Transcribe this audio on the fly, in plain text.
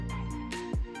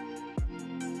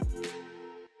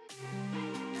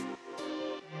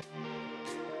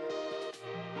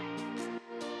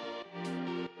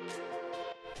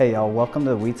Hey y'all, welcome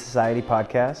to the Weed Society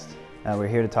podcast. We're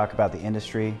here to talk about the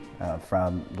industry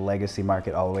from the legacy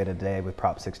market all the way to today with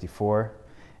Prop 64.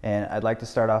 And I'd like to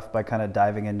start off by kind of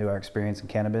diving into our experience in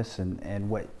cannabis and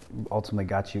what ultimately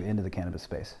got you into the cannabis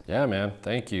space. Yeah, man,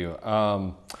 thank you.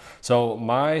 So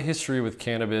my history with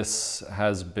cannabis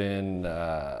has been,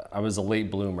 I was a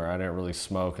late bloomer. I didn't really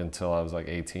smoke until I was like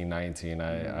 18, 19.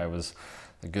 I was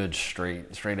a good straight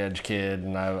edge kid,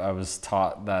 and I was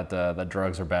taught that that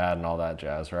drugs are bad and all that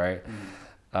jazz, right?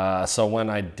 So when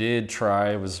I did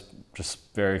try, it was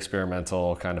just very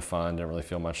experimental, kind of fun, didn't really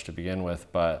feel much to begin with,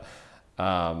 but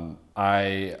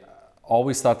I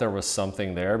always thought there was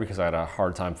something there because I had a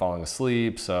hard time falling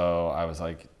asleep. So I was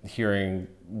like hearing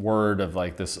word of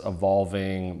like this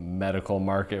evolving medical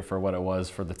market for what it was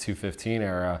for the 215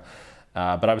 era.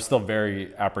 But I was still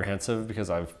very apprehensive because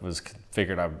I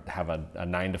figured I'd have a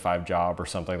 9-to-5 job or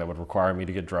something that would require me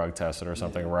to get drug tested or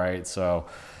something, right? So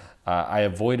I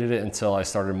avoided it until I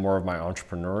started more of my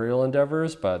entrepreneurial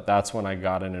endeavors, but that's when I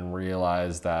got in and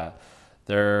realized that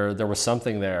there was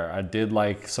something there. I did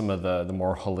like some of the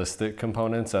more holistic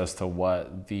components as to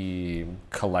what the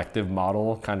collective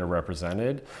model kind of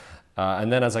represented. And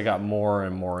then as I got more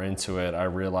and more into it, I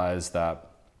realized that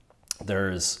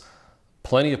there's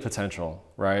plenty of potential,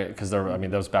 right? Because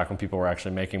that was back when people were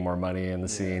actually making more money in the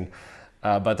scene.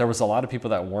 But there was a lot of people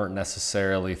that weren't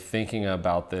necessarily thinking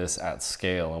about this at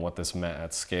scale and what this meant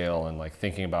at scale, and like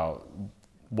thinking about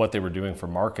what they were doing for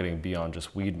marketing beyond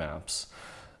just Weedmaps.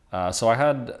 So I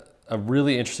had a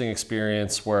really interesting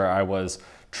experience where I was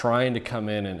trying to come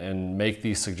in and make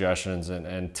these suggestions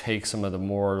and take some of the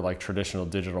more like traditional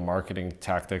digital marketing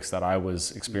tactics that I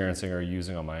was experiencing or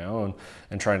using on my own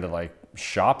and trying to like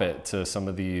shop it to some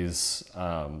of these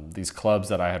clubs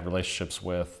that I had relationships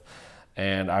with.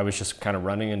 And I was just kind of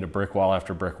running into brick wall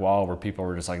after brick wall where people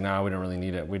were just like, nah, we don't really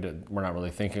need it. We're not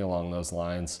really thinking along those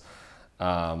lines.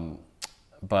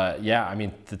 But yeah, I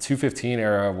mean, the 215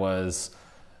 era was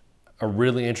a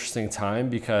really interesting time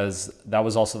because that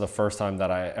was also the first time that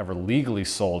I ever legally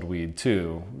sold weed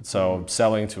too. So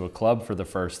selling to a club for the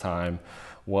first time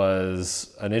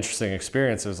was an interesting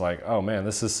experience. It was like, oh man,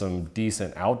 this is some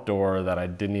decent outdoor that I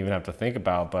didn't even have to think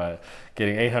about, but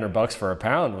getting $800 for a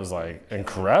pound was like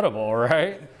incredible,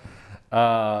 right?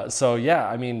 So yeah,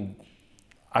 I mean,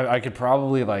 I could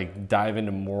probably like dive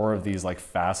into more of these like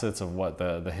facets of what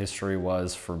the history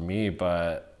was for me,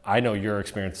 but I know your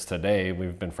experience today.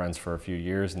 We've been friends for a few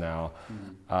years now,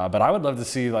 but I would love to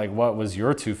see like what was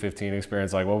your 215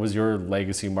 experience like? What was your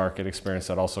legacy market experience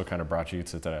that also kind of brought you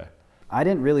to today? I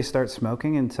didn't really start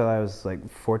smoking until I was like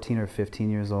 14 or 15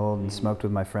 years old and smoked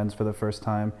with my friends for the first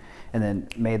time, and then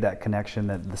made that connection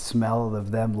that the smell of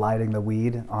them lighting the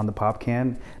weed on the pop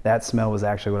can, that smell was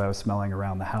actually what I was smelling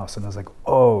around the house. And I was like,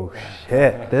 oh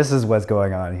shit, this is what's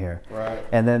going on here. Right.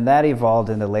 And then that evolved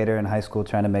into later in high school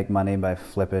trying to make money by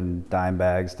flipping dime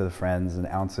bags to the friends and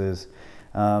ounces.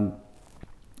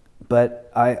 But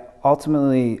I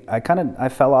ultimately, I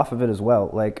fell off of it as well.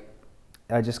 Like,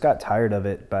 I just got tired of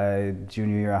it by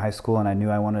junior year of high school, and I knew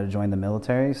I wanted to join the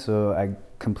military, so I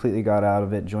completely got out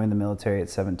of it, joined the military at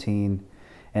 17,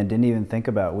 and didn't even think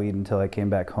about weed until I came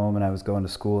back home and I was going to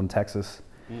school in Texas.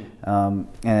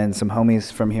 And some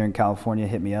homies from here in California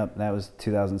hit me up. That was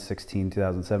 2016,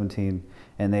 2017,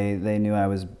 and they knew I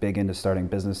was big into starting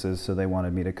businesses, so they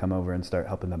wanted me to come over and start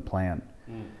helping them plan.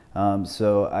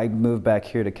 So I moved back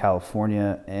here to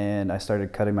California, and I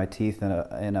started cutting my teeth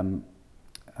in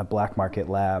a black market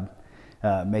lab,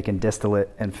 making distillate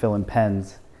and filling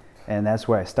pens, and that's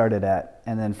where I started at.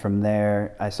 And then from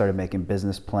there I started making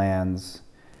business plans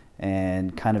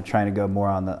and kind of trying to go more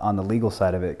on the legal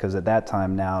side of it, because at that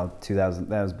time now, that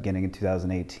was beginning in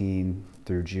 2018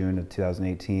 through June of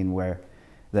 2018, where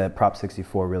the Prop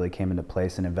 64 really came into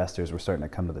place and investors were starting to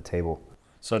come to the table.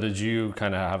 So did you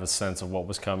kind of have a sense of what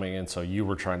was coming, and so you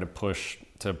were trying to push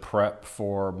to prep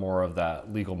for more of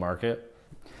that legal market?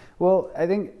 Well, I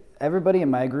think everybody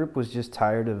in my group was just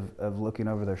tired of looking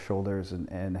over their shoulders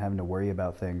and having to worry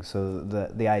about things. So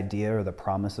the idea or the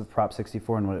promise of Prop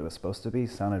 64 and what it was supposed to be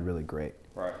sounded really great.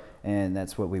 Right. And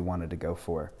that's what we wanted to go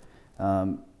for.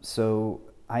 So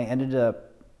I ended up,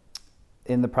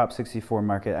 in the Prop 64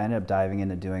 market, I ended up diving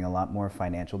into doing a lot more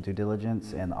financial due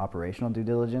diligence and operational due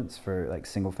diligence for like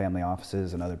single family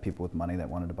offices and other people with money that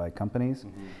wanted to buy companies.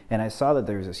 And I saw that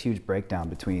there was this huge breakdown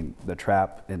between the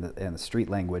trap and the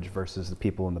street language versus the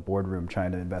people in the boardroom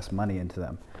trying to invest money into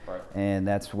them. Right. And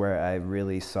that's where I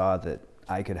really saw that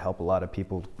I could help a lot of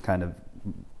people kind of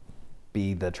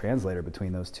be the translator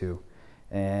between those two.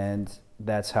 And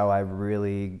that's how I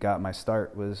really got my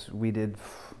start. Was we did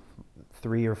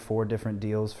 3 or 4 different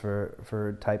deals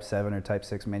for Type 7 or Type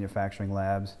 6 manufacturing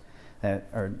labs that,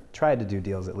 or tried to do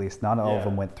deals at least. Not all of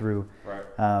them went through.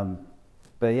 Right.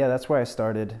 But yeah, that's where I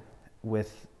started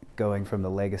with going from the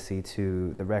legacy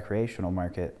to the recreational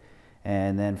market.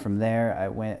 And then from there, I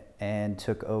went and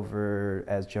took over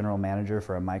as general manager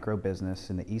for a micro business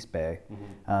in the East Bay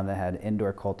that had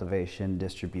indoor cultivation,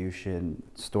 distribution,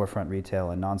 storefront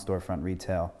retail, and non-storefront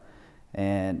retail.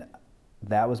 And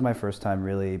that was my first time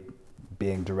really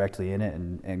being directly in it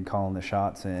and calling the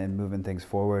shots and moving things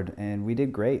forward. And we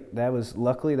did great.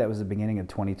 Luckily, that was the beginning of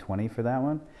 2020 for that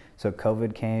one. So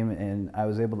COVID came and I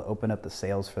was able to open up the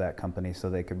sales for that company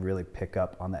so they could really pick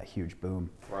up on that huge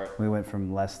boom. Right. We went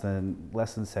from less than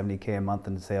 $70K a month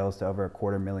in sales to over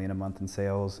 $250,000 a month in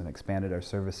sales, and expanded our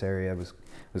service area.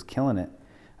 Was killing it.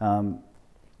 And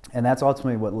that's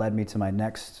ultimately what led me to my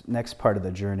next part of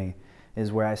the journey,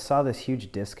 is where I saw this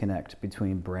huge disconnect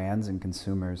between brands and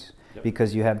consumers. Yep.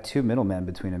 Because you have two middlemen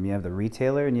between them. You have the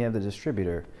retailer and you have the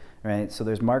distributor, right? So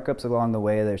there's markups along the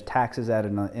way, there's taxes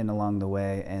added in along the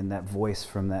way, and that voice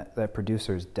from that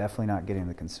producer is definitely not getting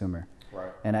the consumer.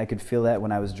 Right. And I could feel that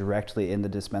when I was directly in the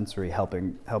dispensary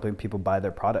helping people buy their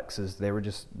products, is they were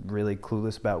just really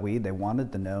clueless about weed. They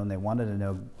wanted to know, and they wanted to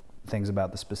know things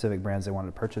about the specific brands they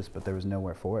wanted to purchase, but there was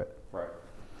nowhere for it. Right.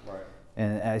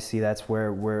 And I see that's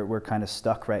where we're kind of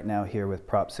stuck right now here with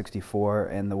Prop 64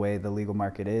 and the way the legal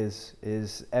market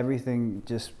is everything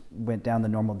just went down the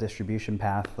normal distribution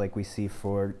path like we see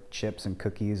for chips and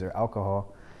cookies or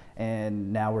alcohol.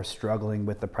 And now we're struggling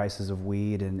with the prices of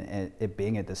weed and it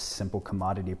being at this simple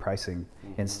commodity pricing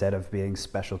instead of being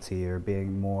specialty or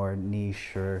being more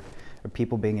niche or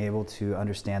people being able to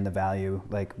understand the value.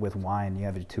 Like with wine, you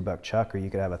have a $2 chuck or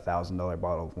you could have a $1,000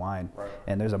 bottle of wine. Right.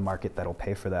 And there's a market that'll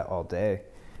pay for that all day.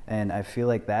 And I feel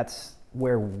like that's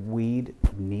where weed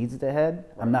needs to head.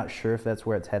 Right. I'm not sure if that's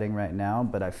where it's heading right now,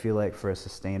 but I feel like for a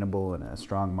sustainable and a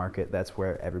strong market, that's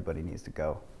where everybody needs to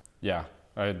go. Yeah,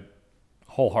 I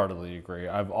wholeheartedly agree.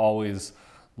 I've always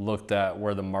looked at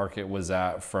where the market was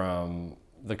at from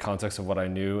the context of what I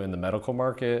knew in the medical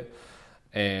market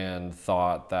and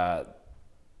thought that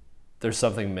there's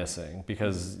something missing,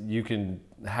 because you can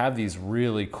have these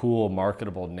really cool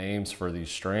marketable names for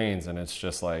these strains and it's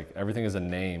just like everything is a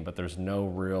name, but there's no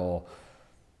real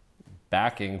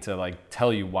backing to like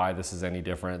tell you why this is any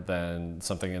different than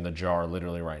something in the jar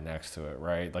literally right next to it,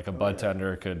 right? Like a bud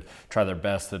tender could try their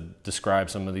best to describe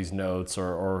some of these notes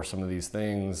or some of these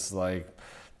things. Like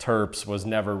terps was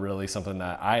never really something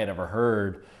that I had ever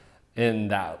heard in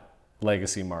that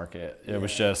legacy market. It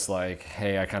was just like,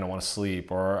 hey, I kind of want to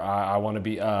sleep, or I want to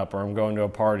be up, or I'm going to a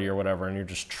party or whatever, and you're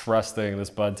just trusting this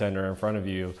bud tender in front of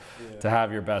you to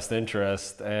have your best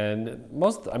interest. And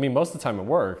most of the time it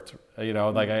worked. You know,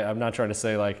 like I'm not trying to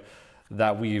say like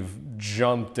that we've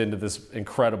jumped into this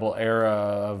incredible era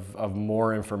of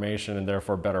more information and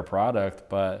therefore better product,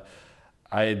 but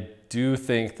I do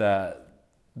think that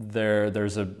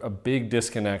there's a big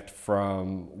disconnect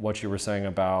from what you were saying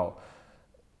about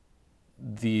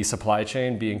the supply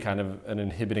chain being kind of an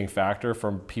inhibiting factor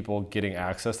from people getting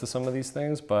access to some of these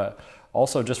things, but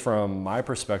also just from my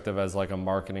perspective as like a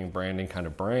marketing branding kind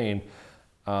of brain,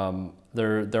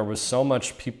 there was so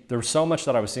much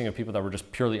that I was seeing of people that were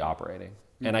just purely operating.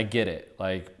 And I get it.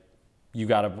 Like you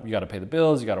gotta pay the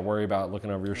bills, you gotta worry about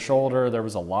looking over your shoulder. There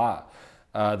was a lot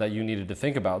that you needed to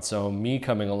think about. So me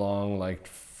coming along like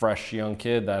fresh young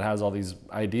kid that has all these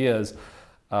ideas,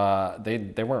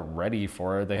 they weren't ready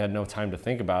for it. They had no time to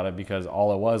think about it, because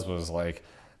all it was like,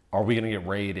 are we going to get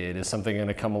raided? Is something going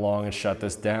to come along and shut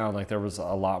this down? Like there was a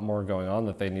lot more going on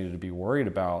that they needed to be worried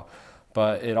about.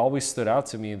 But it always stood out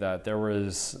to me that there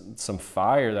was some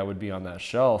fire that would be on that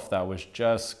shelf that was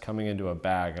just coming into a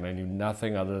bag, and I knew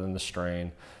nothing other than the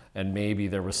strain, and maybe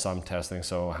there was some testing,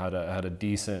 so I had a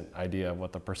decent idea of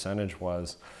what the percentage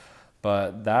was.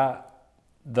 But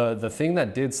the thing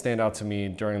that did stand out to me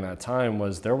during that time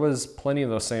was there was plenty of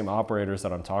those same operators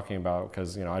that I'm talking about,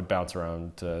 because you know I'd bounce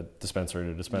around to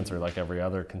dispensary like every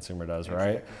other consumer does,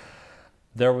 right? Exactly.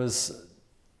 There was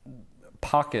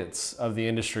pockets of the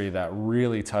industry that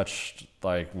really touched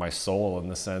like my soul, in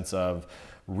the sense of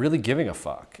really giving a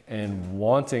fuck and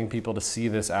wanting people to see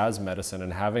this as medicine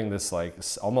and having this like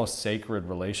almost sacred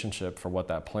relationship for what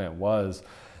that plant was,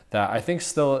 that I think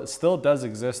still does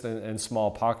exist in small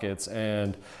pockets.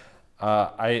 And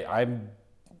I'm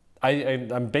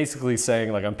basically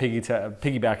saying, like, I'm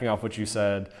piggybacking off what you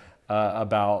said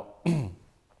about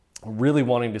really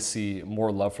wanting to see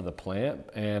more love for the plant.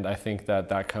 And I think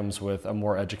that comes with a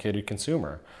more educated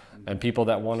consumer and people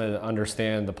that want to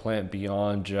understand the plant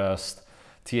beyond just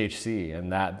THC,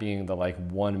 and that being the like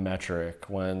one metric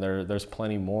when there's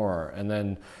plenty more. And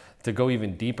then to go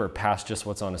even deeper past just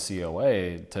what's on a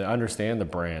COA, to understand the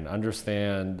brand,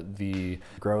 understand the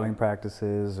growing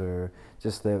practices, or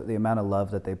just the amount of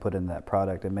love that they put in that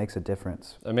product, it makes a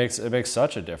difference. It makes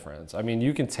such a difference. I mean,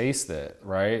 you can taste it,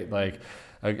 right? Like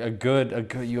a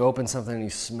good you open something and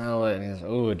you smell it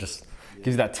and it just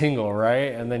gives you that tingle,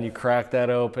 right? And then you crack that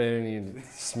open and you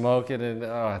smoke it, and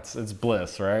it's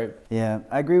bliss, right? Yeah,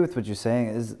 I agree with what you're saying.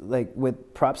 Is like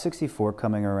with Prop 64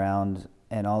 coming around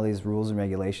and all these rules and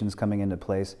regulations coming into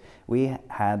place, we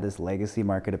had this legacy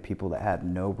market of people that had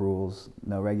no rules,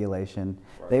 no regulation.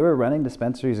 Right. They were running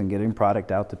dispensaries and getting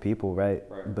product out to people, right?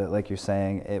 But like you're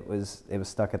saying, it was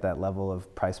stuck at that level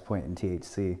of price point in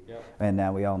THC. Yep. And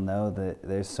now we all know that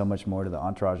there's so much more to the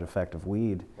entourage effect of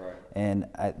weed. Right. And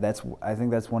I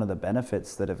think that's one of the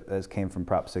benefits that has came from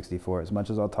Prop 64. As much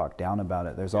as I'll talk down about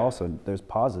it, there's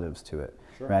positives to it.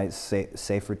 Sure. Right,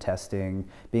 safer testing,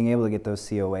 being able to get those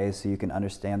COAs so you can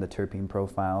understand the terpene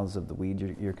profiles of the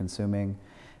weed you're consuming.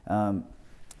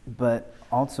 But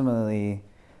ultimately,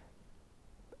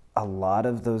 a lot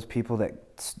of those people that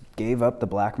gave up the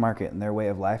black market and their way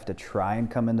of life to try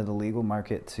and come into the legal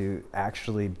market to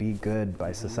actually be good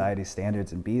by society's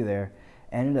standards and be there,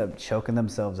 ended up choking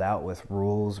themselves out with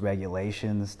rules,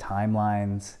 regulations,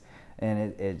 timelines,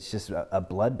 and it's just a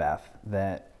bloodbath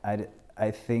that I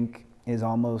think is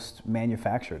almost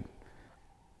manufactured.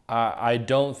 I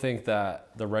don't think that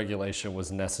the regulation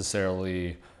was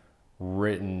necessarily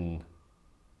written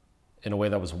in a way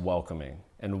that was welcoming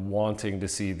and wanting to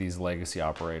see these legacy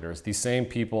operators. These same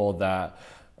people that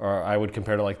I would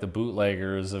compare to like the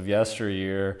bootleggers of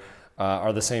yesteryear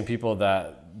are the same people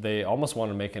that they almost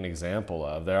want to make an example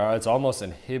of. It's almost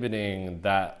inhibiting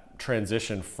that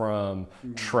transition from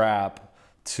trap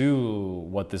to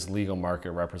what this legal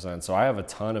market represents. So I have a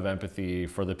ton of empathy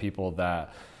for the people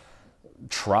that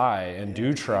try and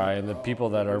do try, and the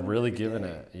people that are really giving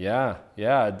it. Yeah.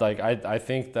 Like I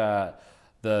think that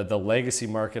the legacy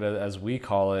market, as we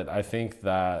call it, I think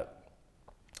that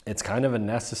it's kind of a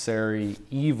necessary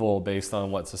evil based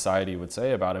on what society would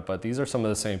say about it. But these are some of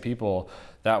the same people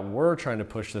that were trying to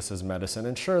push this as medicine.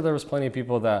 And sure, there was plenty of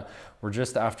people that were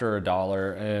just after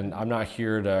 $1, and I'm not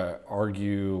here to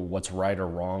argue what's right or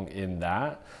wrong in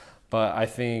that. But I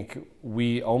think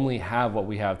we only have what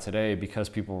we have today because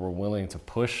people were willing to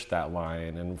push that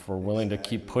line, and were willing to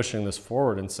keep pushing this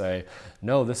forward and say,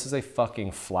 no, this is a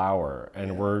fucking flower,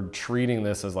 and we're treating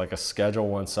this as like a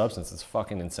Schedule I substance. It's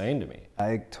fucking insane to me.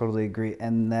 I totally agree,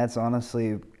 and that's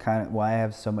honestly kind of why I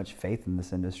have so much faith in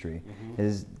this industry.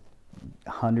 Is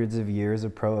hundreds of years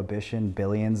of prohibition,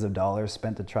 billions of dollars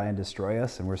spent to try and destroy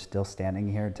us, and we're still standing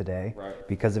here today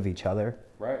because of each other.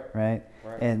 Right.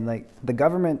 And like the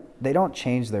government, they don't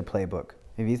change their playbook.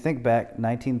 If you think back,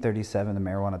 1937, the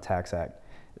Marijuana Tax Act,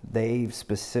 they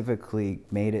specifically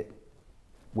made it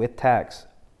with tax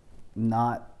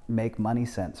not make money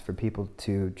sense for people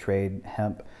to trade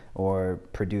hemp or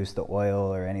produce the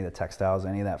oil or any of the textiles,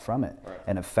 any of that from it.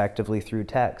 And effectively through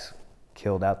tax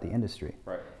killed out the industry.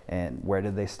 And where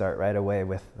did they start? Right away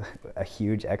with a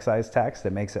huge excise tax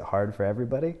that makes it hard for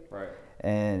everybody.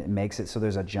 And it makes it so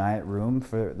there's a giant room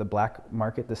for the black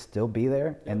market to still be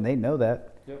there, and they know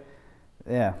that.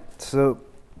 Yeah, so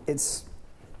it's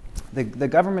the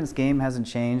government's game hasn't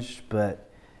changed,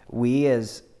 but we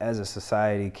as a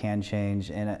society can change.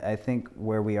 And I think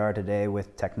where we are today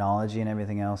with technology and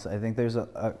everything else, I think there's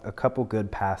a couple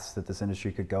good paths that this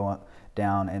industry could go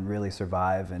down and really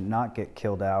survive and not get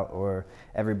killed out, or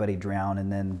everybody drown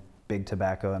and then big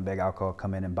tobacco and big alcohol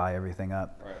come in and buy everything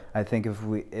up. I think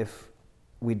if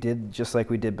we did just like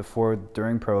we did before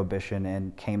during Prohibition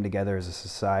and came together as a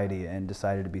society and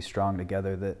decided to be strong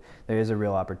together, that there is a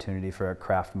real opportunity for a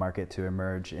craft market to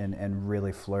emerge and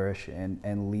really flourish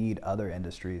and lead other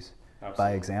industries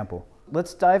by example.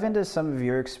 Let's dive into some of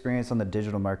your experience on the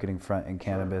digital marketing front in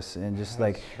cannabis and just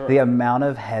like the amount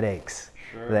of headaches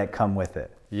that come with it.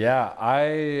 Yeah,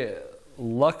 I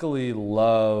luckily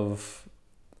love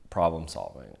problem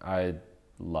solving. I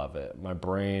love it. My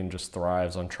brain just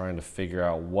thrives on trying to figure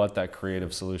out what that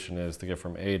creative solution is to get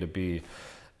from A to B.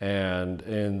 And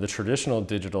in the traditional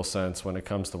digital sense, when it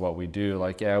comes to what we do,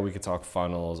 like, yeah, we could talk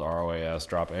funnels, ROAS,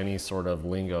 drop any sort of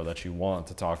lingo that you want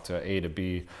to talk to A to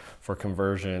B for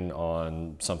conversion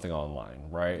on something online,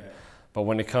 right? But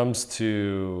when it comes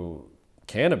to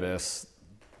cannabis,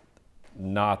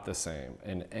 not the same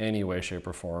in any way, shape,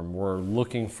 or form. We're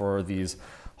looking for these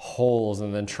holes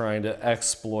and then trying to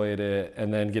exploit it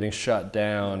and then getting shut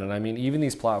down. And I mean, even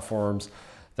these platforms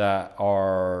that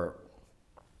are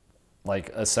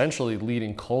like essentially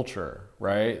leading culture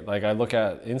right? Like I look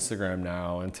at Instagram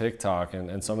now and TikTok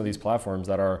and some of these platforms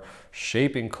that are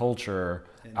shaping culture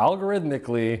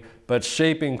algorithmically, but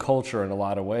shaping culture in a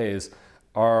lot of ways,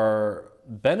 are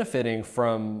benefiting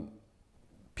from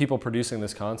people producing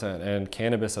this content and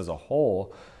cannabis as a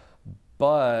whole,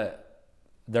 but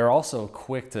they're also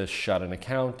quick to shut an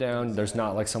account down. There's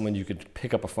not like someone you could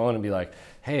pick up a phone and be like,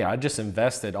 hey, I just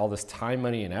invested all this time,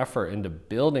 money, and effort into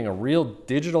building a real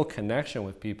digital connection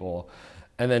with people,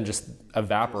 and then just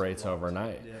evaporates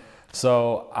overnight. Yeah.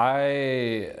 So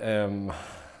I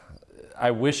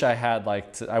wish I had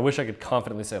I wish I could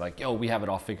confidently say like, yo, we have it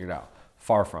all figured out.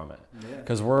 Far from it.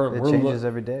 Because it changes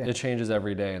every day. It changes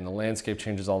every day, and the landscape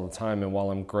changes all the time. And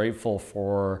while I'm grateful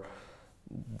for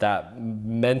that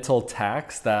mental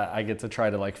tax that I get to try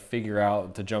to like figure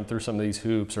out, to jump through some of these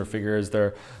hoops, or figure, is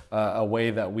there a way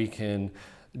that we can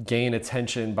gain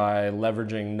attention by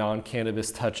leveraging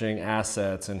non-cannabis touching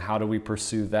assets, and how do we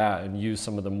pursue that and use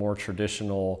some of the more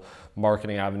traditional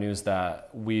marketing avenues that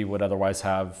we would otherwise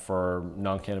have for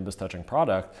non-cannabis touching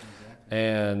product.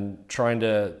 And trying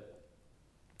to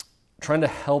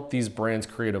help these brands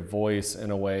create a voice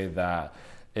in a way that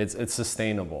it's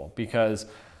sustainable. Because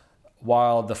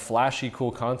while the flashy,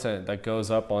 cool content that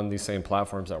goes up on these same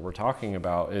platforms that we're talking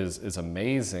about is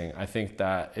amazing, I think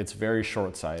that it's very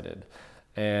short-sighted.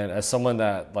 And as someone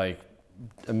that like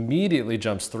immediately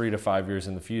jumps 3 to 5 years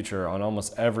in the future on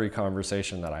almost every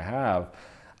conversation that I have,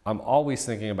 I'm always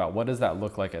thinking about what does that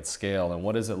look like at scale, and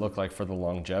what does it look like for the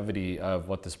longevity of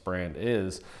what this brand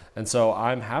is. And so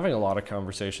I'm having a lot of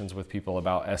conversations with people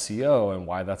about SEO and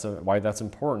why that's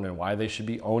important, and why they should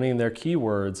be owning their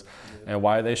keywords, and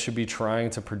why they should be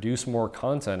trying to produce more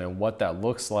content, and what that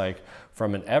looks like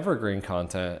from an evergreen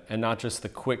content and not just the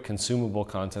quick consumable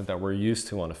content that we're used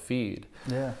to on a feed.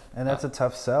 Yeah, and that's a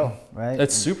tough sell, right?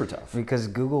 It's super tough. Because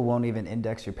Google won't even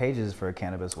index your pages for a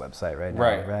cannabis website right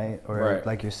now, right? Or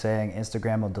like you're saying,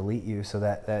 Instagram will delete you, so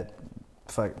that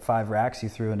 5 racks you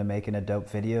threw into making a dope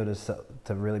video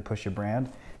to really push your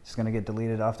brand, it's going to get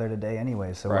deleted off there today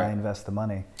anyway, so why invest the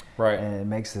money? Right. And it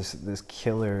makes this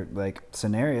killer like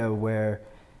scenario where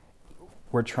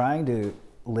we're trying to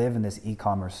live in this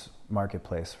e-commerce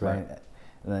marketplace, right?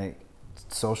 Like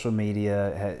social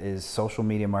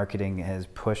media marketing has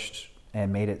pushed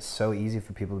and made it so easy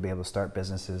for people to be able to start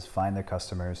businesses, find their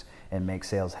customers, and make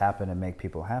sales happen and make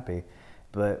people happy.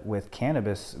 But with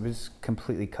cannabis, it was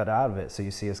completely cut out of it. So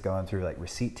you see us going through like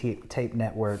receipt tape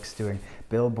networks, doing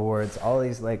billboards, all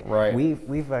these like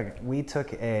we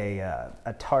took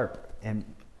a tarp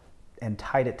and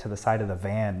tied it to the side of the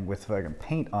van with fucking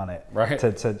paint on it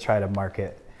to try to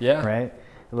market. Yeah. Right.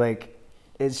 Like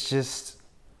it's just,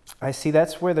 I see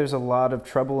that's where there's a lot of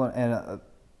trouble, and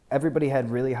everybody had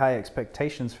really high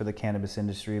expectations for the cannabis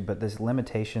industry, but there's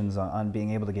limitations on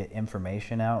being able to get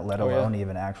information out, let alone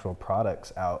even actual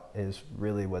products out, is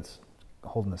really what's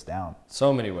holding us down.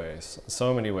 So many ways.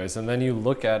 And then you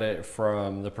look at it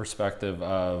from the perspective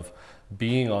of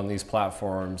being on these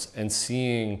platforms and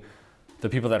seeing the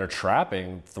people that are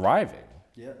trapping thriving.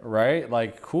 Yeah. Right?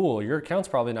 Like, cool, your account's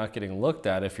probably not getting looked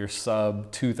at if you're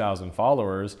sub 2,000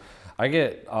 followers. I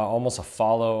get almost a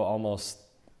follow almost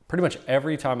pretty much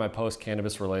every time I post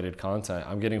cannabis related content.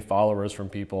 I'm getting followers from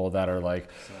people that are like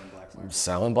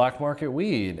selling black market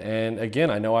weed. And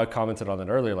again, I know I commented on it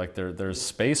earlier, like there's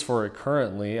space for it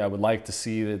currently. I would like to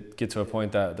see it get to a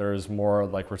point that there's more,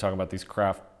 like we're talking about these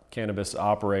craft cannabis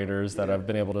operators that have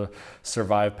been able to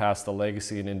survive past the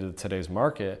legacy and into today's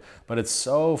market. But it's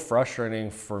so frustrating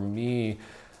for me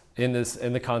in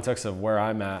the context of where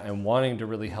I'm at and wanting to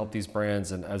really help these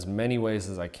brands in as many ways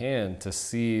as I can, to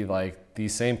see like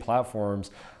these same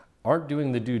platforms aren't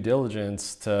doing the due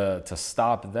diligence to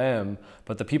stop them,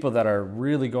 but the people that are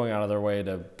really going out of their way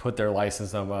to put their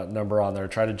license number on there,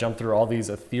 try to jump through all these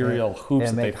ethereal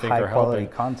hoops that they think are helping. High quality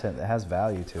content that has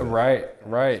value to it.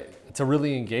 Right. To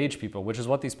really engage people, which is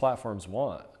what these platforms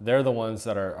want. They're the ones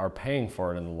that are paying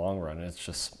for it in the long run.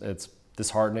 It's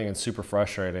disheartening and super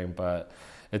frustrating, but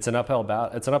it's an uphill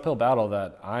battle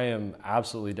that I am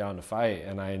absolutely down to fight,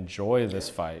 and I enjoy this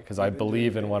fight because I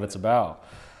believe in what it's about.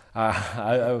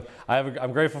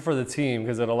 I'm grateful for the team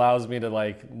because it allows me to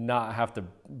like not have to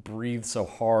breathe so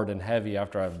hard and heavy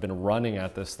after I've been running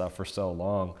at this stuff for so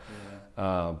long.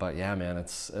 But yeah, man,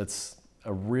 it's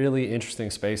a really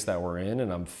interesting space that we're in,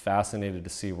 and I'm fascinated to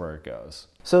see where it goes.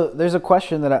 So there's a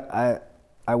question that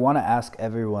I want to ask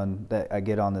everyone that I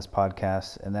get on this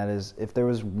podcast, and that is, if there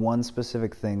was one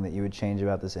specific thing that you would change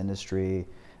about this industry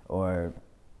or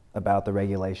about the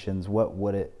regulations, what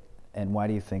would it, and why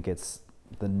do you think it's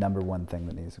the number one thing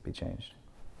that needs to be changed?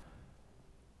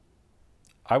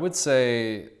 I would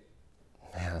say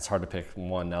man, it's hard to pick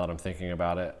one now that I'm thinking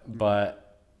about it.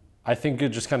 But I think it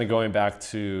just kind of going back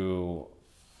to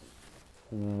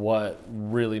what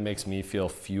really makes me feel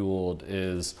fueled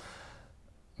is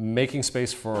making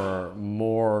space for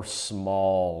more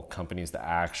small companies to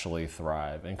actually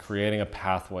thrive and creating a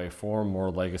pathway for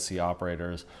more legacy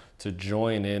operators to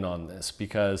join in on this,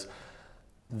 because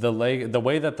the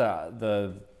way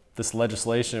that this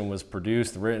legislation was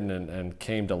produced, written, and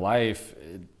came to life,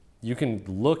 you can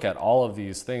look at all of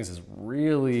these things as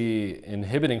really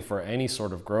inhibiting for any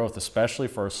sort of growth, especially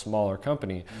for a smaller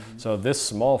company. So this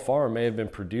small farm may have been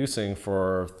producing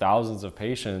for thousands of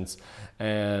patients,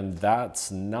 and that's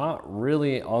not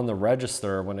really on the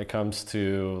register when it comes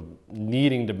to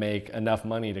needing to make enough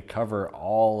money to cover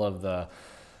all of the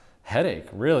headache,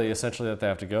 really, essentially, that they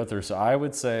have to go through. So I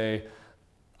would say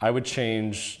I would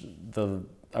change the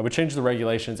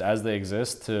regulations as they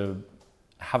exist to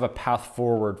have a path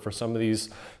forward for some of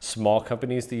these small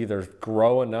companies to either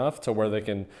grow enough to where they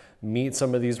can meet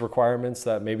some of these requirements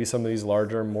that maybe some of these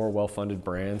larger, more well-funded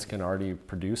brands can already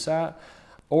produce at.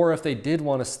 Or if they did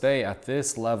want to stay at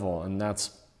this level, and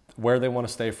that's where they want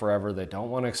to stay forever, they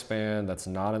don't want to expand, that's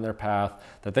not in their path,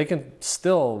 that they can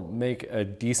still make a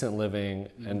decent living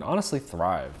and honestly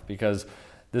thrive. Because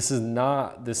this is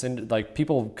not this, like,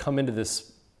 people come into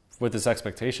this with this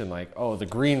expectation like, oh, the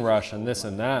green rush and this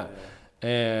and that.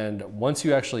 And once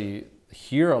you actually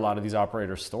hear a lot of these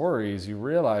operator stories, you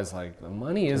realize like the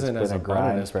money isn't as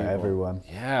abundant as people. For everyone.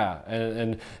 Yeah,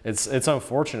 and it's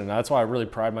unfortunate. And that's why I really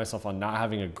pride myself on not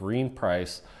having a green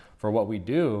price for what we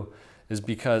do, is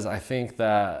because I think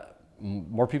that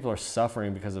more people are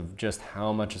suffering because of just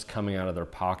how much is coming out of their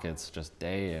pockets just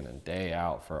day in and day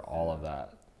out for all of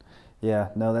that. Yeah,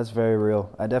 no, that's very real.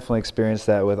 I definitely experienced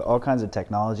that with all kinds of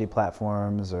technology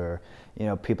platforms, or, you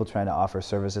know, people trying to offer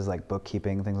services like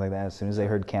bookkeeping, things like that. As soon as they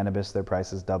heard cannabis, their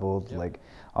prices doubled, like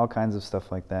all kinds of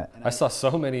stuff like that. I saw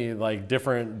so many like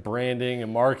different branding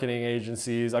and marketing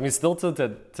agencies. I mean, still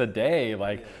to today,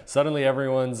 like suddenly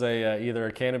everyone's either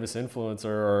a cannabis influencer,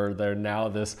 or they're now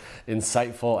this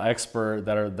insightful expert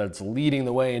that's leading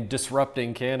the way and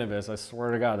disrupting cannabis. I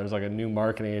swear to God, there's like a new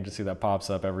marketing agency that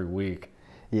pops up every week.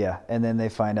 Yeah, and then they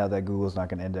find out that Google's not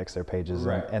going to index their pages,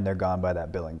 and they're gone by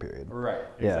that billing period. Right,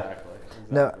 yeah. Exactly.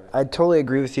 No, I totally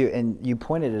agree with you, and you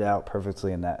pointed it out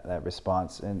perfectly in that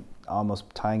response, and almost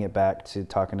tying it back to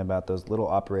talking about those little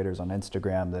operators on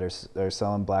Instagram that are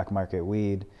selling black market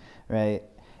weed, right?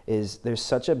 Is there's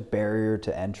such a barrier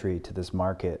to entry to this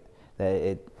market that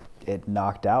it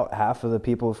knocked out half of the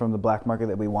people from the black market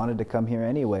that we wanted to come here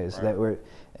anyways. Right.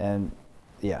 And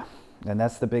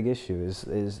that's the big issue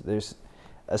is there's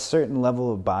a certain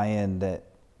level of buy-in that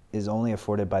is only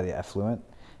afforded by the affluent,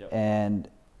 and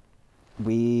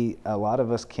a lot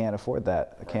of us can't afford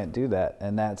that, can't do that,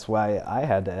 and that's why I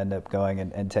had to end up going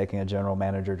and taking a general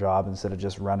manager job instead of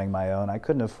just running my own. I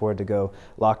couldn't afford to go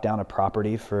lock down a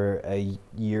property for a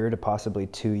year to possibly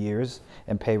 2 years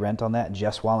and pay rent on that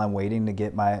just while I'm waiting to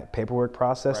get my paperwork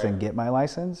processed and get my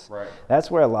license. Right. That's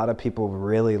where a lot of people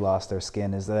really lost their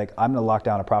skin, is like, I'm gonna lock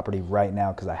down a property right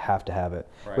now because I have to have it,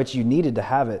 which you needed to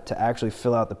have it to actually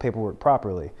fill out the paperwork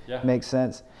properly. Makes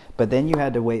sense. But then you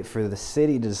had to wait for the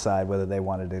city to decide whether they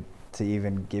wanted to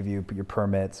even give you your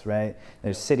permits, right?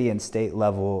 There's city and state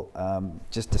level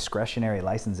just discretionary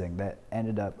licensing that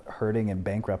ended up hurting and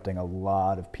bankrupting a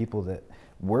lot of people that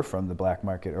were from the black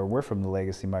market or were from the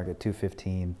legacy market,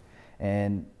 215.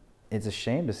 And it's a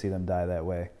shame to see them die that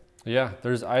way. Yeah,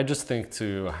 I just think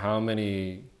to how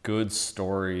many good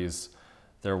stories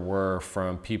there were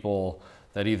from people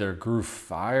that either grew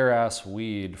fire-ass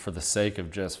weed for the sake of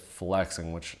just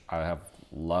flexing, which I have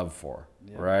love for,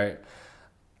 right?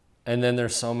 And then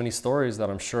there's so many stories that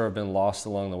I'm sure have been lost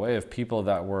along the way of people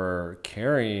that were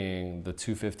carrying the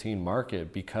 215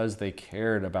 market because they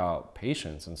cared about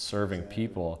patients and serving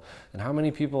people. And how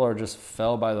many people are just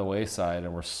fell by the wayside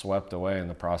and were swept away in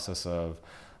the process of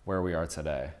where we are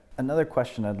today? Another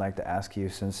question I'd like to ask you,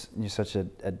 since you're such a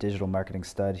digital marketing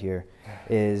stud here,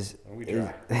 is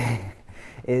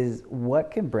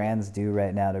what can brands do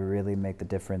right now to really make the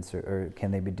difference, or can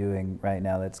they be doing right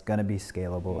now that's going to be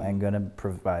scalable and going to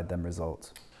provide them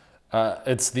results?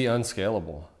 It's the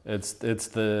unscalable. It's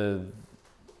the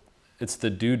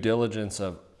due diligence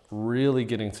of really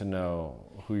getting to know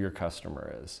who your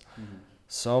customer is.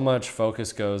 So much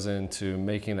focus goes into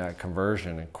making that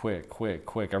conversion, and quick.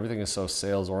 Everything is so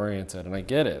sales oriented, and I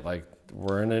get it. Like,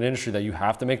 we're in an industry that you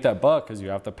have to make that buck because you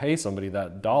have to pay somebody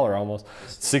that dollar, almost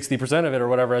 60% of it or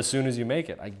whatever, as soon as you make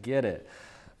it. I get it.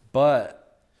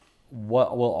 But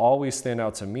what will always stand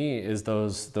out to me is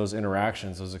those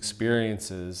interactions, those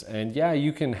experiences. And yeah,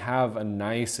 you can have a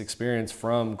nice experience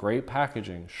from great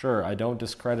packaging. Sure, I don't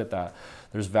discredit that.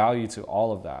 There's value to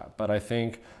all of that. But I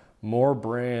think more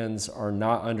brands are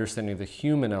not understanding the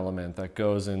human element that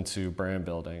goes into brand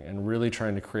building and really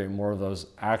trying to create more of those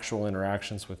actual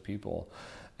interactions with people.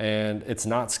 And it's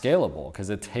not scalable because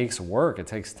it takes work, it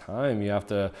takes time. You have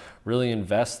to really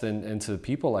invest into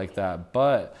people like that.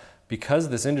 But because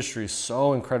this industry is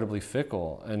so incredibly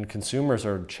fickle and consumers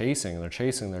are chasing,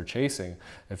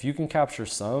 if you can capture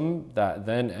some that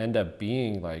then end up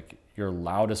being like your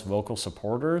loudest vocal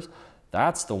supporters,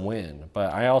 that's the win.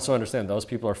 But I also understand those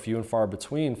people are few and far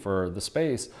between for the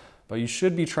space, but you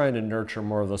should be trying to nurture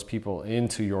more of those people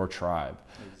into your tribe.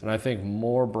 And I think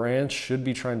more brands should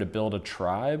be trying to build a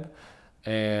tribe.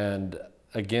 And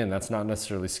again, that's not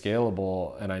necessarily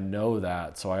scalable, and I know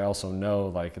that, so I also know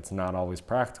like it's not always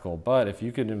practical. But if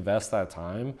you could invest that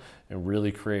time and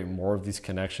really create more of these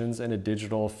connections in a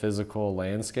digital, physical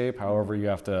landscape, however you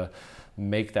have to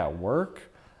make that work,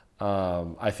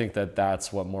 I think that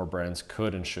that's what more brands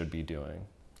could and should be doing.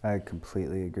 I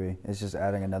completely agree. It's just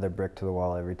adding another brick to the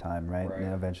wall every time, right?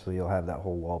 And eventually you'll have that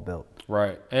whole wall built.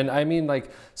 Right. And I mean,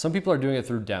 like, some people are doing it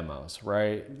through demos,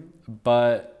 right?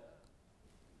 But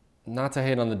not to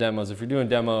hate on the demos. If you're doing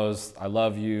demos, I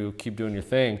love you, keep doing your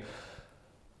thing.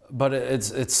 But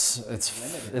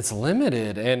it's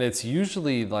limited, and it's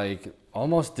usually like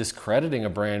almost discrediting a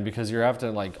brand because you have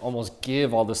to like almost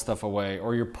give all this stuff away,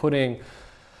 or you're putting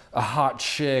a hot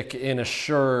chick in a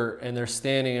shirt and they're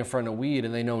standing in front of weed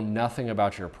and they know nothing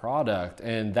about your product.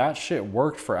 And that shit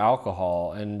worked for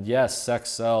alcohol. And yes, sex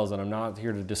sells, and I'm not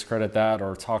here to discredit that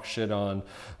or talk shit on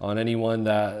anyone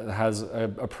that has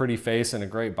a pretty face and a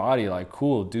great body. Like,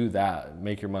 cool, do that,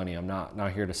 make your money. I'm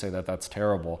not here to say that that's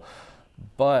terrible.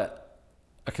 But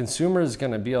a consumer is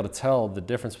gonna be able to tell the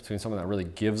difference between someone that really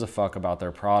gives a fuck about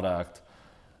their product.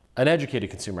 An educated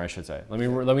consumer, I should say. Let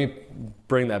me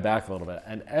bring that back a little bit.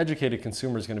 An educated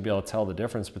consumer is going to be able to tell the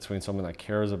difference between someone that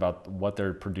cares about what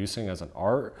they're producing as an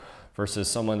art versus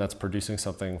someone that's producing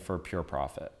something for pure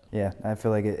profit. Yeah, I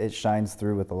feel like it shines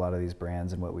through with a lot of these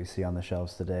brands and what we see on the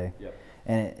shelves today. Yep.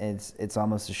 And it's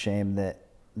almost a shame that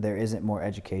there isn't more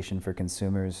education for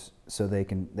consumers so they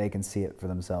can see it for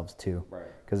themselves too. Right.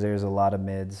 Because there's a lot of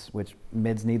mids, which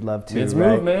mids need love too. Mids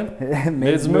right? move, man.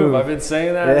 Mids move. I've been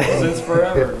saying that since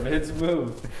forever. Mids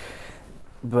move.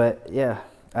 But yeah,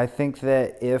 I think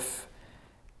that if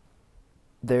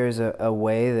there's a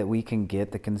way that we can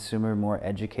get the consumer more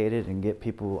educated and get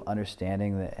people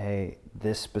understanding that, hey,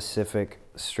 this specific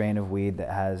strain of weed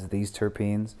that has these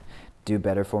terpenes do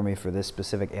better for me for this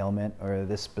specific ailment or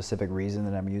this specific reason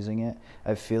that I'm using it,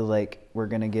 I feel like we're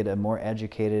going to get a more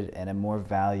educated and a more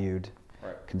valued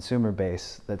consumer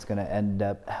base that's going to end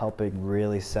up helping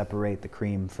really separate the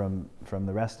cream from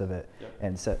the rest of it.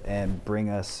 Yep. and bring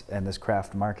us and this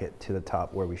craft market to the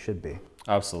top where we should be.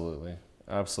 Absolutely.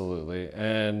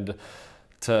 And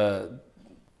to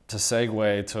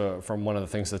segue from one of the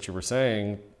things that you were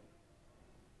saying,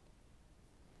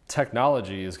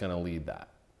 technology is going to lead that,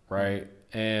 right?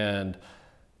 And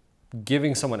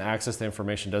giving someone access to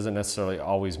information doesn't necessarily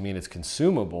always mean it's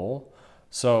consumable.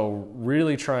 So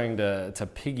really trying to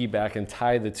piggyback and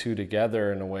tie the two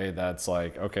together in a way that's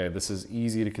like, okay, this is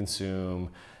easy to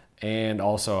consume and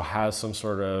also has some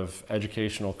sort of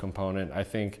educational component, I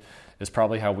think is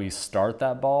probably how we start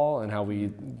that ball and how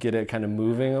we get it kind of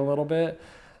moving a little bit.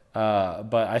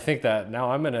 But I think that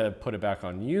now I'm going to put it back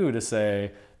on you to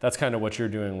say that's kind of what you're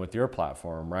doing with your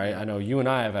platform, right? I know you and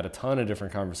I have had a ton of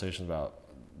different conversations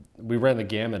we ran the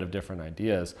gamut of different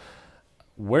ideas.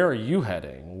 Where are you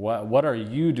heading? What are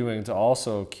you doing to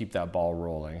also keep that ball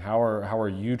rolling? How are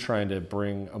you trying to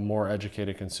bring a more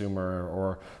educated consumer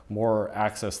or more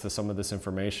access to some of this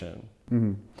information?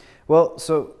 Mm-hmm. Well,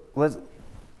 so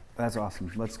that's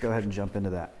awesome. Let's go ahead and jump into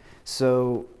that.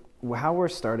 So how we're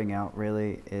starting out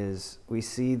really is we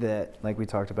see that, like we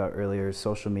talked about earlier,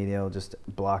 social media will just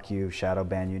block you, shadow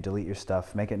ban you, delete your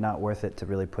stuff, make it not worth it to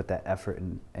really put that effort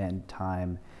and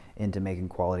time into making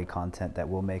quality content that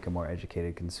will make a more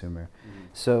educated consumer. Mm-hmm.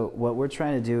 So what we're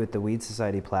trying to do with the Weed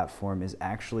Society platform is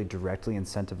actually directly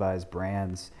incentivize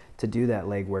brands to do that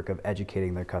legwork of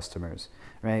educating their customers,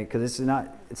 right? Because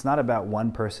it's not about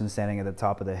one person standing at the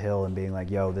top of the hill and being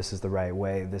like, yo, this is the right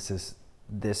way, this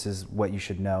is what you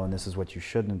should know and this is what you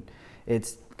shouldn't.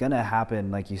 It's gonna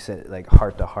happen, like you said, like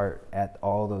heart to heart at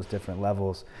all those different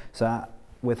levels. So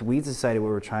with Weed Society, what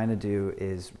we're trying to do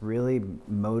is really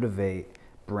motivate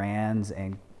brands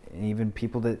and and even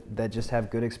people that just have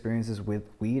good experiences with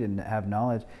weed and have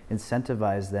knowledge,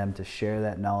 incentivize them to share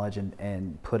that knowledge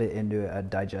and put it into a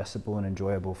digestible and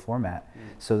enjoyable format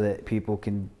so that people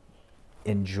can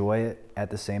enjoy it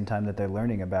at the same time that they're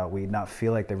learning about weed, not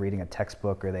feel like they're reading a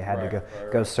textbook or they had to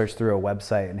go search through a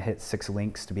website and hit 6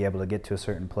 links to be able to get to a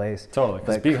certain place. Totally,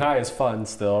 because being high is fun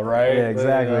still, right? Yeah,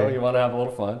 exactly. You want to have a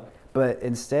little fun. But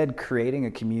instead, creating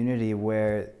a community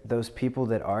where those people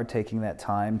that are taking that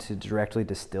time to directly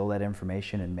distill that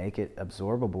information and make it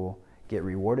absorbable get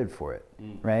rewarded for it,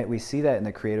 right? We see that in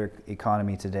the creator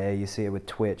economy today. You see it with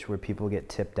Twitch, where people get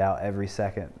tipped out every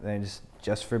second. They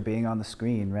just for being on the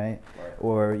screen, right?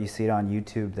 Or you see it on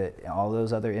YouTube that all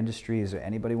those other industries or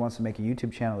anybody wants to make a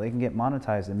YouTube channel, they can get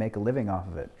monetized and make a living off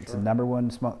of it. It's the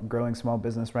 #1 growing small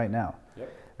business right now,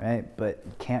 right? But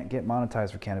you can't get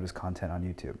monetized for cannabis content on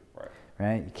YouTube,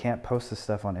 right? You can't post this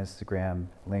stuff on Instagram.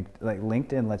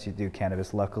 LinkedIn lets you do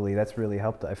cannabis. Luckily, that's really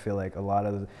helped. I feel like a lot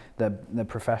of the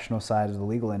professional side of the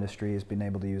legal industry has been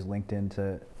able to use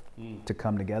LinkedIn to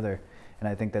come together, and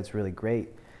I think that's really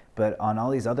great. But on all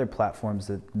these other platforms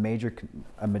that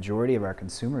a majority of our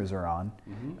consumers are on,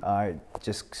 are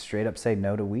just straight up say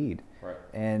no to weed.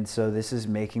 And so this is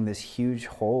making this huge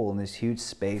hole in this huge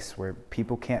space where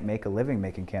people can't make a living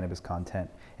making cannabis content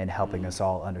and helping us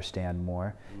all understand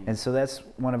more. And so that's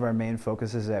one of our main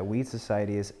focuses at Weed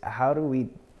Society is how do we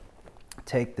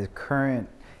take the current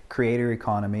creator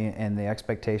economy and the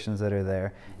expectations that are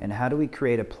there, and how do we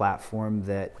create a platform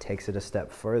that takes it a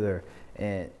step further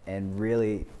and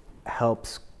really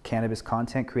helps cannabis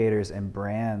content creators and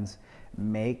brands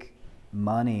make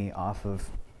money off of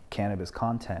cannabis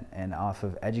content and off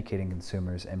of educating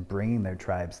consumers and bringing their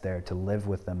tribes there to live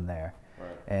with them there.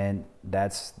 And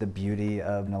that's the beauty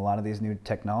of a lot of these new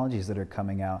technologies that are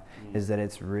coming out, is that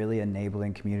it's really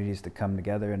enabling communities to come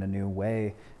together in a new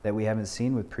way that we haven't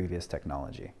seen with previous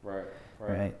technology.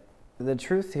 Right? The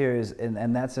truth here is,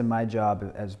 and that's in my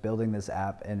job as building this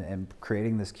app and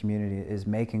creating this community, is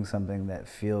making something that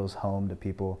feels home to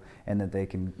people and that they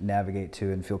can navigate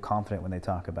to and feel confident when they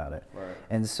talk about it.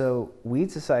 And so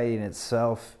Weed Society in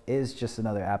itself is just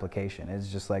another application. It's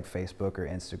just like Facebook or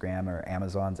Instagram or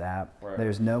Amazon's app.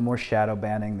 There's no more shadow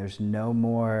banning. There's no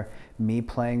more me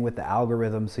playing with the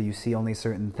algorithm so you see only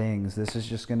certain things. This is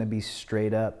just going to be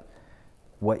straight up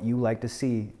what you like to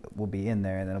see will be in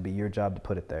there, and it'll be your job to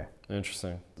put it there.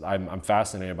 Interesting. I'm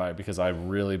fascinated by it because I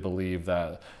really believe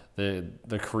that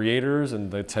the creators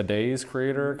and today's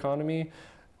creator economy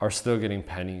are still getting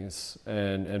pennies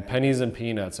and pennies and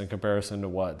peanuts in comparison to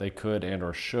what they could and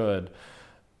or should.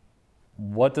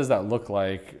 What does that look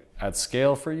like at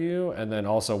scale for you? And then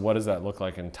also, what does that look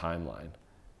like in timeline?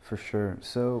 For sure.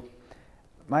 So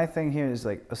my thing here is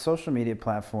like a social media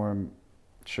platform.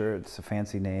 Sure, it's a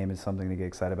fancy name, it's something to get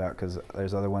excited about because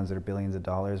there's other ones that are billions of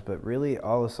dollars, but really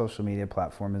all a social media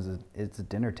platform is it's a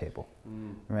dinner table,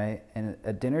 right? And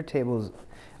a dinner table is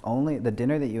only, the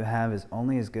dinner that you have is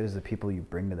only as good as the people you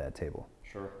bring to that table,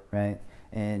 right?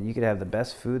 And you could have the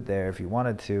best food there if you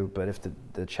wanted to, but if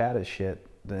the chat is shit,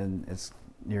 then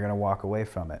you're gonna walk away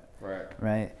from it,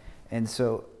 right? And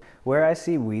so where I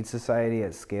see Weed Society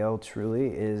at scale truly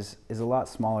is a lot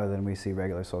smaller than we see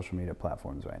regular social media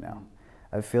platforms right now.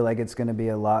 I feel like it's going to be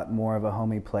a lot more of a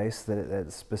homey place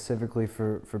that's specifically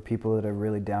for people that are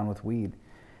really down with weed.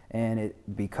 And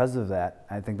because of that,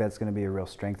 I think that's going to be a real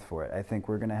strength for it. I think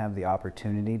we're going to have the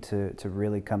opportunity to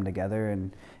really come together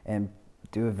and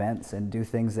do events and do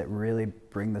things that really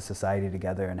bring the society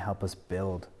together and help us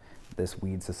build this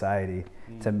Weed Society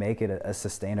to make it a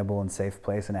sustainable and safe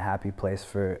place and a happy place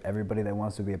for everybody that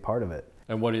wants to be a part of it.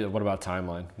 And what about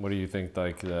timeline? What do you think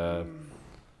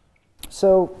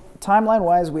So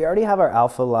timeline-wise, we already have our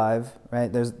alpha live,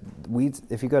 right? There's Weeds.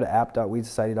 If you go to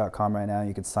app.weedsociety.com right now,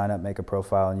 you can sign up, make a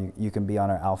profile, and you can be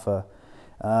on our alpha.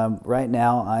 Right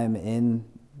now, I'm in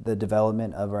the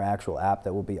development of our actual app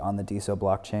that will be on the DeSo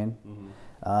blockchain.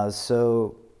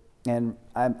 And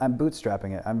I'm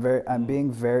bootstrapping it. I'm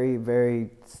being very,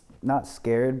 very not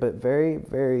scared, but very,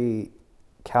 very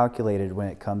calculated when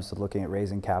it comes to looking at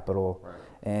raising capital.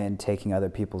 And taking other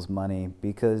people's money,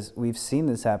 because we've seen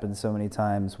this happen so many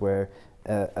times where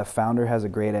a founder has a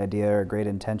great idea or a great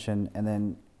intention and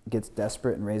then gets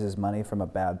desperate and raises money from a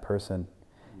bad person,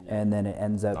 and then it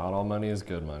ends up not all money is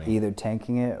good money, either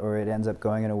tanking it or it ends up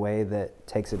going in a way that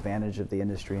takes advantage of the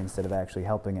industry instead of actually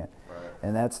helping it.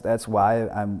 And that's why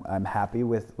I'm happy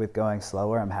with going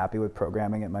slower. I'm happy with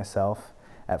programming it myself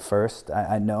at first.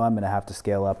 I know I'm going to have to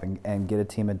scale up and get a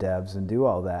team of devs and do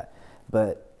all that,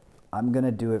 but I'm going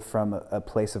to do it from a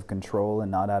place of control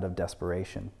and not out of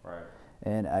desperation.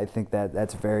 And I think that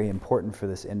that's very important for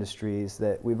this industry, is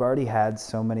that we've already had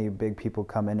so many big people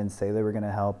come in and say they were going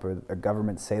to help, or a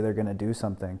government say they're going to do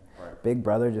something. Right. Big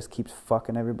Brother just keeps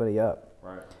fucking everybody up.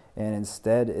 Right. And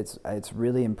instead, it's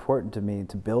really important to me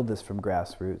to build this from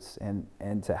grassroots,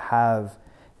 and to have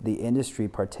the industry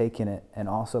partake in it and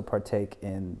also partake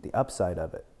in the upside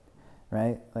of it,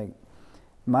 right? Like,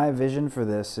 my vision for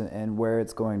this and where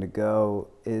it's going to go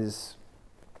is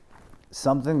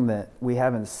something that we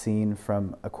haven't seen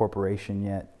from a corporation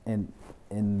yet in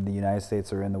the United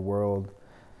States or in the world.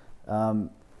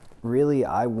 Really,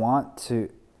 I want to,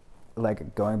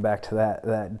 like, going back to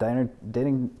that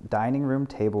dining room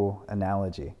table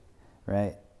analogy,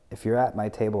 right? If you're at my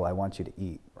table, I want you to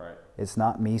eat. Right. It's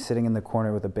not me sitting in the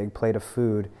corner with a big plate of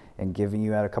food and giving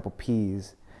you out a couple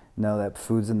peas. No, that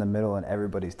food's in the middle and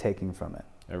everybody's taking from it.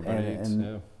 Everybody eats,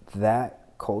 yeah.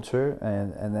 That culture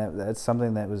and that's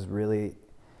something that was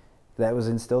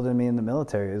instilled in me in the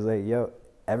military. It was like, yo,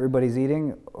 everybody's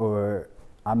eating or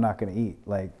I'm not gonna eat.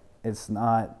 Like, it's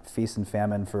not feast and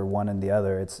famine for one and the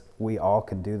other. It's, we all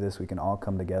can do this. We can all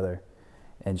come together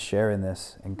and share in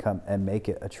this and come and make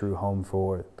it a true home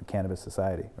for the cannabis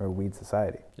society or weed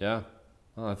society. Yeah,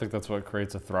 well, I think that's what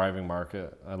creates a thriving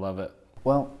market. I love it.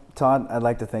 Well, Todd, I'd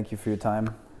like to thank you for your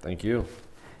time. Thank you.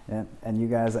 And you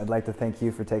guys, I'd like to thank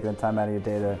you for taking the time out of your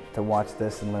day to watch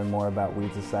this and learn more about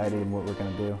Weed Society and what we're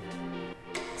going to do.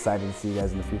 Excited to see you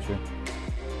guys in the future.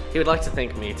 He would like to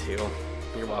thank me too.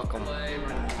 You're welcome.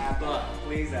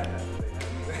 Please add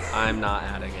that. I'm not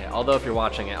adding it. Although if you're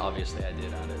watching it, obviously I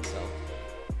did add it, so.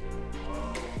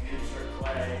 Whoa, future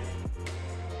Clay.